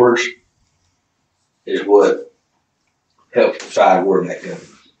afterwards is what helps decide where that goes.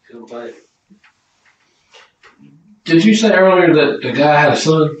 Did you say earlier that the guy had a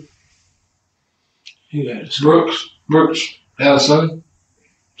son? He had a son. Brooks had a son?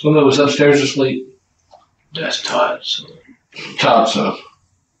 Somebody was upstairs asleep. That's Todd's son. Todd's son.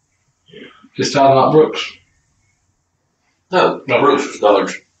 Is Todd not Brooks? No, Brooks was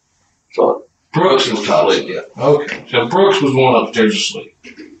Dollar's son. Brooks was Todd's son. Yeah. Okay. So Brooks was the one upstairs asleep.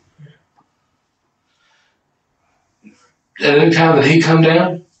 At any time did he come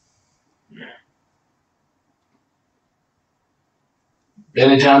down?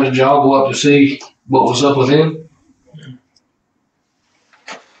 Any time did y'all go up to see what was up with him?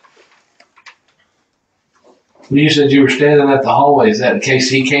 You said you were standing at the hallway. Is that in case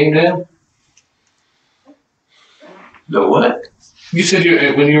he came down? The what? You said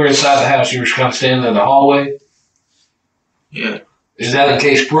when you were inside the house, you were kind of standing in the hallway? Yeah. Is that in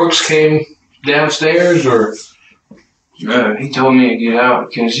case Brooks came downstairs, or? No, he told me to get out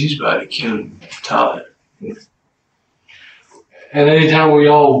because he's about to kill Todd. And anytime were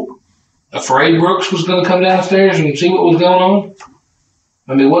y'all afraid Brooks was going to come downstairs and see what was going on?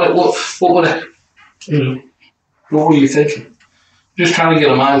 I mean, what would, what were you thinking? Just trying to get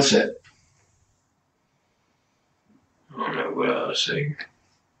a mindset. I don't know what I was saying.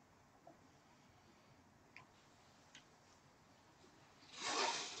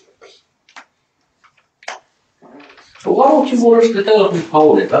 Well, why don't you want us to tell us who's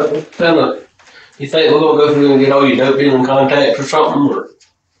holding it? You think we're going to go through and get all your dope dealing contacts or something? Or?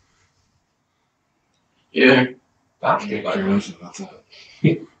 Yeah. I don't care about that.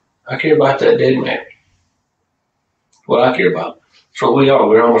 I care about that dead man. What I care about. That's what we are.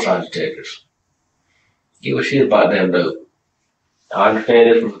 We're homicide detectives. Give a shit about damn dope. I understand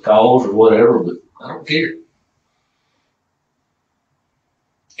it from the calls or whatever, but I don't care.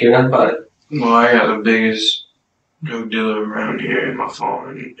 Care nothing about it. Well, I got the biggest drug dealer around here in my phone.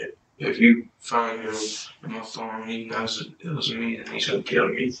 And if you find him in my phone, he knows it was me, and he's gonna kill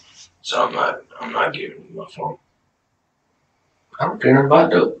me. So I'm not giving him my phone. I don't care nothing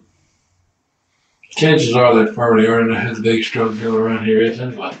about dope. Chances are they probably already have the biggest drug dealer around here is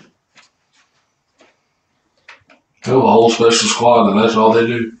anyway. Have a whole special squad, and that's all they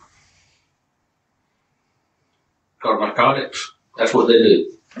do. Got narcotics. That's what they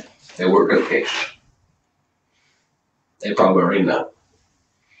do. They work dope cases. They probably already know.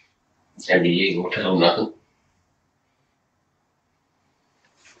 And you ain't gonna tell them nothing.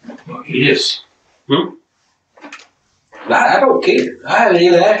 Well, he is. I don't care. I haven't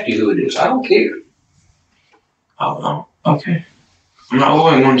even asked you who it is. I don't care. Oh, okay. I'm not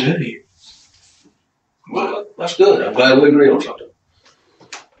always going to tell you. Well, that's good. I'm glad we agree on something.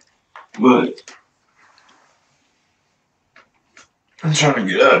 But I'm trying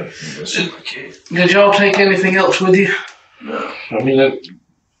to get up. Did y'all take anything else with you? No. I mean,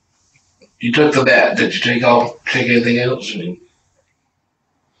 you took the bat. Did you take anything else?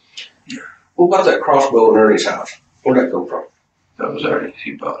 What about that crossbow in Ernie's house? Where'd that come from? That was Ernest.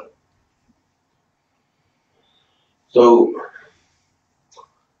 He bought it. So,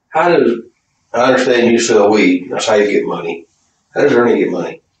 how does, I understand you sell weed. That's how you get money. How does Ernie get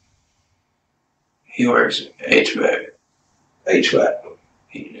money? He works at HVAC. HVAC.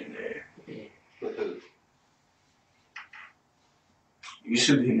 Heating in there. Used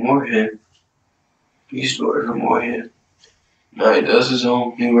to be Moorhead. He used to work for Moorhead. Now he does his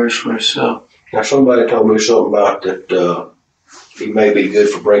own. He works for himself. Now, somebody told me something about that he may be good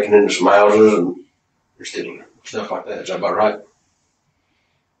for breaking into some houses and stealing stuff like that. Is that about right?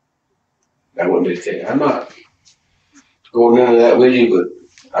 That wouldn't be the case. I'm not going into that with you,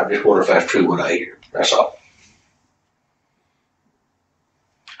 but I just wonder if that's true what I hear. That's all.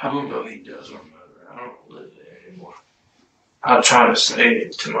 I don't know if he does or not. I don't live there anymore. I try to say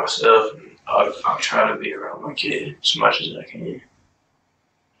it to myself, and I'll try to be around my kid as much as I can.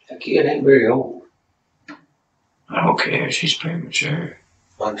 That kid ain't very old. I don't care. She's premature.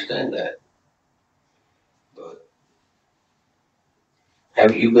 I understand that. But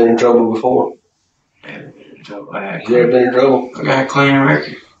have you been in trouble before? I haven't been in trouble. You ever been in trouble? I got a clean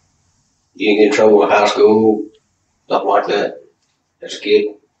record. You didn't get in trouble in high school, nothing like that, as a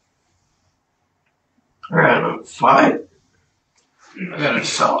kid? I got in a fight. I got an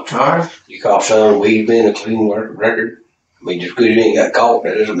assault charge. You caught selling weed being a clean record? I mean, just because you ain't got caught,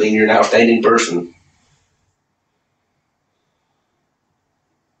 that doesn't mean you're an outstanding person.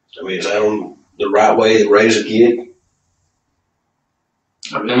 I mean, is that on the right way to raise a kid?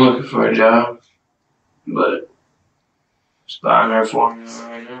 I've been looking for a job, but it's buying there for me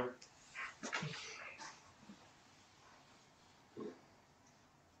right now.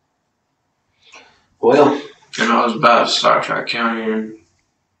 Well, and I was about to start Tri-County in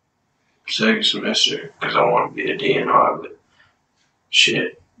second semester because I want to be a DNR, but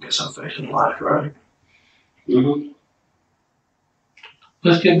shit, guess I'm facing life, right? Mm-hmm.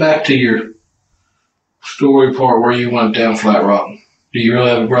 Let's get back to your story part where you went down Flat Rock. Do you really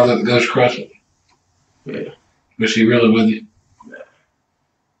have a brother that goes Crescent? Yeah. Was he really with you? Yeah.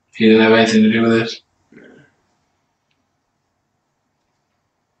 He didn't have anything to do with this? Yeah.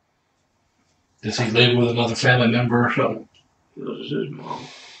 Does he live with another family member or something? It was his mom,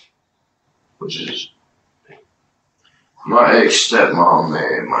 which is my ex-stepmom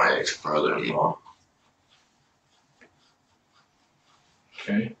married my ex-brother-in-law.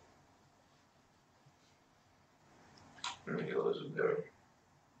 Okay. And he was a girl.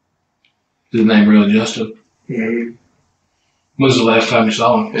 His name really Justin? Mm-hmm. When was the last time you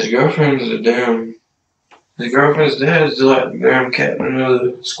saw him? His girlfriend is a damn His girlfriend's dad is like the damn captain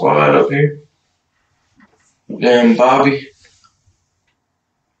of the squad up here. Damn Bobby.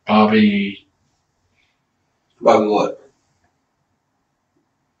 Bobby what?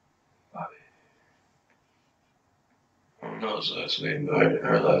 I don't know his last name, but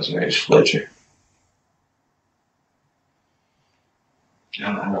her last name is Fletcher.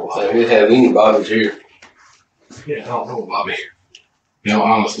 I don't know. We have any Bobbies here. Yeah, I don't know Bobby. You know,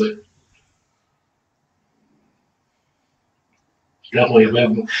 honestly.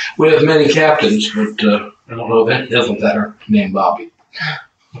 Definitely, we have many captains, but I don't know if that isn't that her name, Bobby.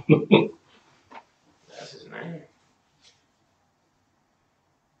 That's his name.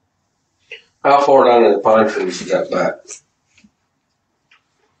 How far down in the pine trees you got back?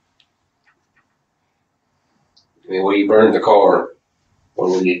 I mean, when you burned the car,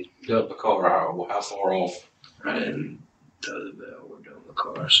 or when you dumped the car, how far off? I didn't tell the bell we're doing the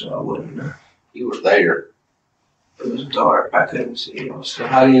car, so I wouldn't know. You was there. It was dark. I couldn't see it. So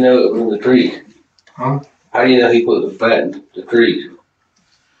how do you know it was in the trees? Huh? How do you know he put the fat in the trees?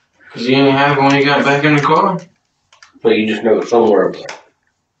 Because he didn't have it when he got back in the car. So you just know it's somewhere up there.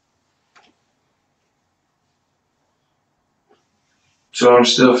 So I'm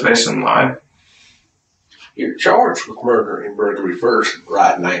still facing life. You're charged with murder and burglary first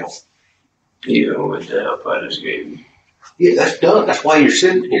right now. Even with the help I just gave you. Yeah, that's done. That's why you're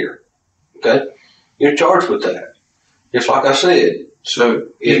sitting here. Okay? You're charged with that. Just like I said. So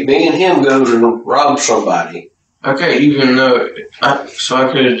if me and him goes and robs somebody. Okay, even though, so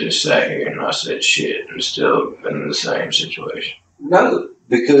I could have just sat here and not said shit and still been in the same situation. No,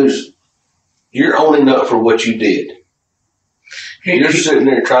 because you're owning up for what you did. You're sitting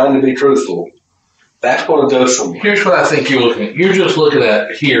there trying to be truthful. That's going to go somewhere. Here's what I think you're looking at. You're just looking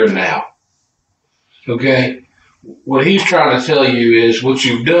at here and now. Okay? What he's trying to tell you is what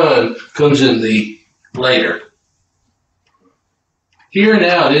you've done comes in the later. Here and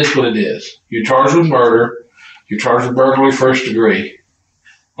now, it is what it is. You're charged with murder. You're charged with burglary first degree.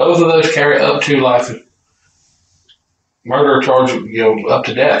 Both of those carry up to life. Murder charge, up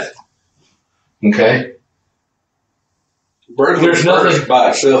to death. Okay? Burglary there's nothing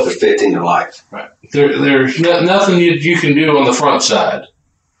by itself is 15 to life. Right. There's nothing you can do on the front side.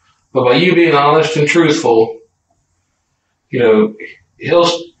 But by you being honest and truthful, they'll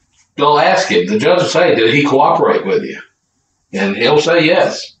ask him. The judge will say, did he cooperate with you? And he'll say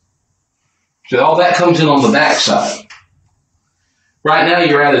yes. So all that comes in on the backside. Right now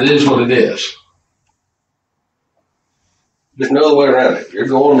you're at it is what it is. There's no other way around it. You're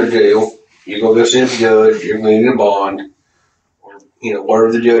going to jail. You're going to go see the judge. You're going to need a bond. Or,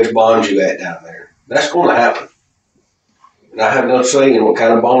 wherever the judge bonds you at down there. That's going to happen. And I have no say in what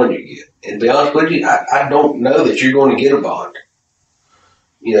kind of bond you get. And to be honest with you, I don't know that you're going to get a bond.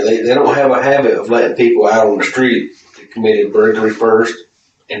 They don't have a habit of letting people out on the street that committed burglary first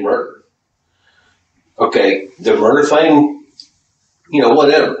and murder. Okay, the murder thing,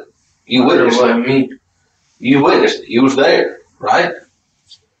 whatever. You witnessed it. You witnessed it. You was there, right?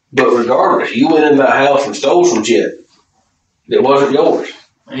 But regardless, you went in that house and stole some shit that wasn't yours.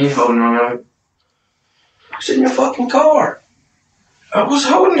 I ain't holding on it. It's in your fucking car. I was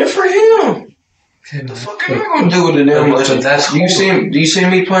holding it for him. What the fuck am I going to do with it then? Do you see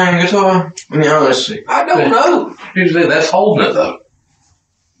me playing guitar? I mean, honestly. I don't know. That's holding it, though.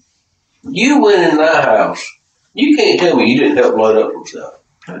 You went in that house. You can't tell me you didn't help load up some stuff.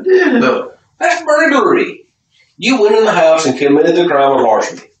 I did, though. That's burglary. You went in the house and committed the crime of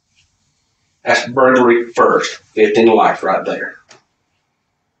larceny. That's burglary first. 15 to life right there.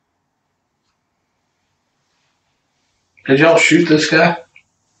 Did y'all shoot this guy?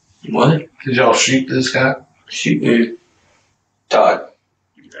 What? Did y'all shoot this guy? Shoot who? Todd.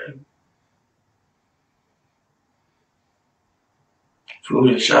 If we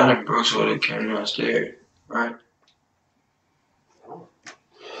would have shot him, Brooks would have came downstairs, right?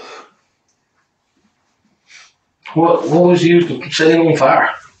 What was used to set him on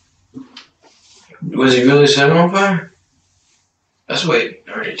fire? Was he really set on fire? That's what he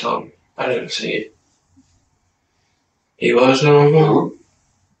already told me. I didn't see it. He was set on fire?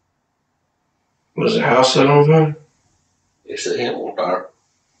 Was the house set on fire? It set him on fire.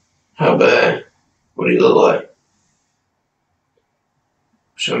 How bad? What did he look like?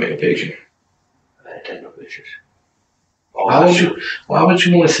 Show me a picture. I didn't take no pictures. Why would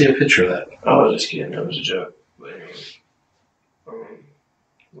you want to see a picture of that? I was just kidding. That was a joke. But anyway,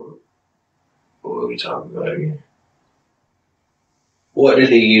 what were we talking about again? What did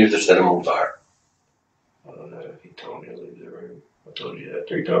he use to set him on fire? I don't know. He told me to leave the room. I told you that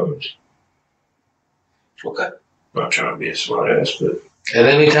 3 times. Okay. I'm not trying to be a smart ass, but... At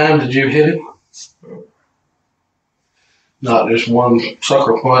any time, did you hit him? Not just one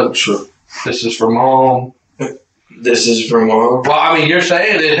sucker punch, or this is for mom. This is for mom. Well, I mean, you're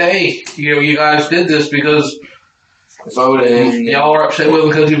saying that, hey, you guys did this because if I would have hit him, y'all were upset with him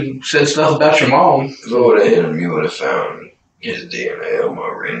because you said stuff about your mom. If I would have hit him, you would have found his DNA on my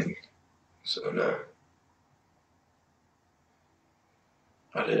ring. So no,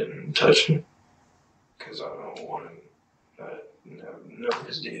 I didn't touch him because I don't want him. No,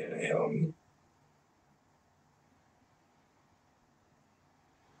 his DNA on me.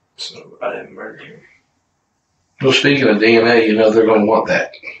 So I didn't murder him. Well, speaking of DNA, they're going to want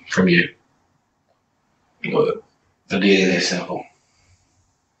that from you. What? The DNA sample.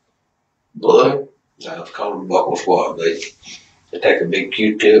 Blood? No, it's called a buccal swab. They take a big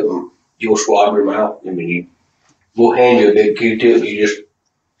Q-tip and you'll swab your mouth. I mean, we'll hand you a big Q-tip and you just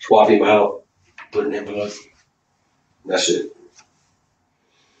swab your mouth, put it in blood. That's it.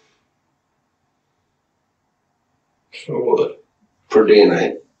 For what? For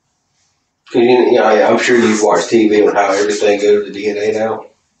DNA. Because I'm sure you've watched TV on how everything goes to DNA now.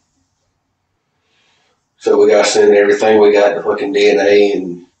 So we got to send everything we got to fucking DNA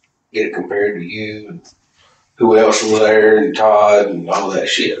and get it compared to you and who else was there and Todd and all that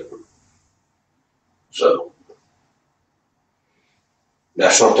shit. So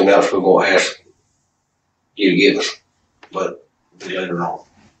that's something else we're going to ask you to give us, but later on.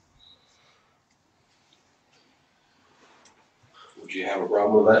 Would you have a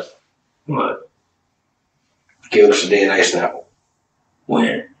problem with that? What? Give us a DNA sample.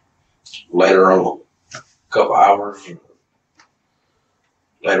 When? Later on. A couple hours.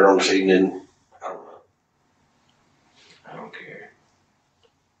 Later on this evening. I don't know. I don't care.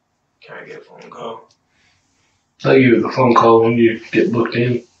 Can I get a phone call? They'll give you the phone call when you get booked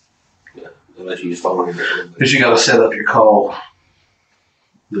in. Yeah, unless you use phone. Because you got to set up your call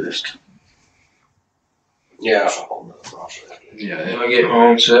list. Yeah, that's a whole nother process. Yeah. When I get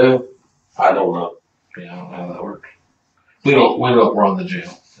home, so I don't know. Yeah, I don't know how that works. We don't run the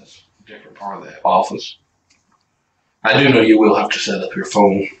jail. That's a different part of the office. I do know you will have to set up your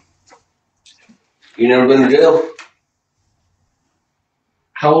phone. You never been to jail?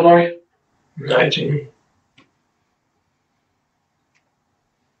 How old are you? 19.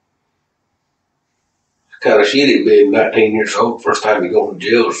 Kind of shitty being 19 years old. First time you go to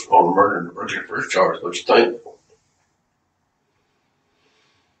jail is on murder and burglary first charge. What you think?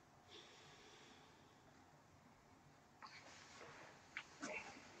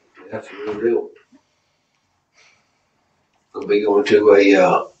 That's a real deal. Gonna be going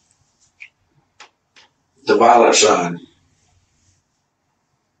to the violent side.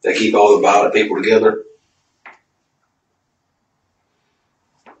 They keep all the violent people together.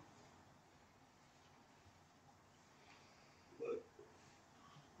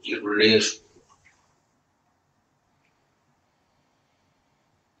 Just what it is.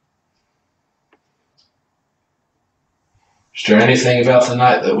 Is there anything about the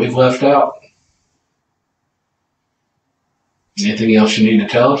night that we've left out? Anything else you need to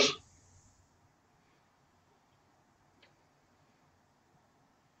tell us?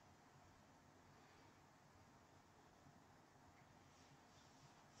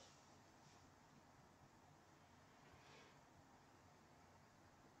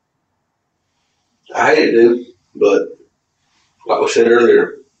 I hate it, dude, but like we said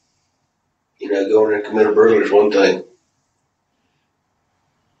earlier, going in and commit a burglary is one thing,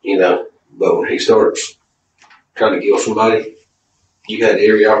 but when he starts trying to kill somebody, you had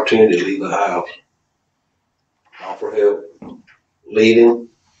every opportunity to leave the house, offer help, lead him,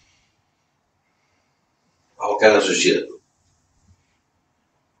 all kinds of shit.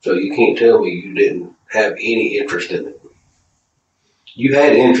 So you can't tell me you didn't have any interest in it. You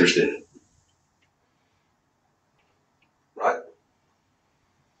had interest in it. Right?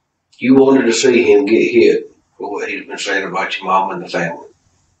 You wanted to see him get hit for what he's been saying about your mom and the family.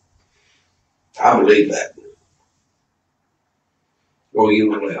 I believe that. Or you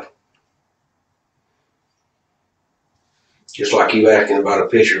would have left. Just like you asking about a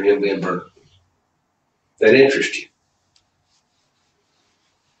picture of him being burned. That interests you.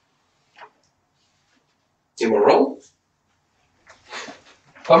 Am I wrong?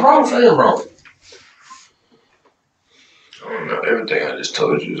 If I'm wrong, say I'm wrong. I don't know. Everything I just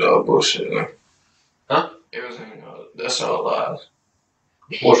told you is all bullshit. Huh? Everything, that's all lies.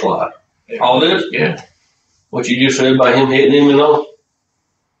 What's lie? All this? Yeah. What you just said about him hitting him and all?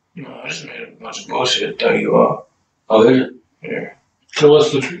 No, I just made a bunch of bullshit to throw you off. Oh, is it? Yeah. So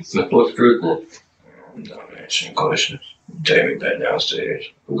what's the truth? What's the truth then? I'm not answering questions. Take me back downstairs.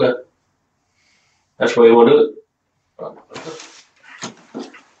 Okay. That's why you want to do it? Right.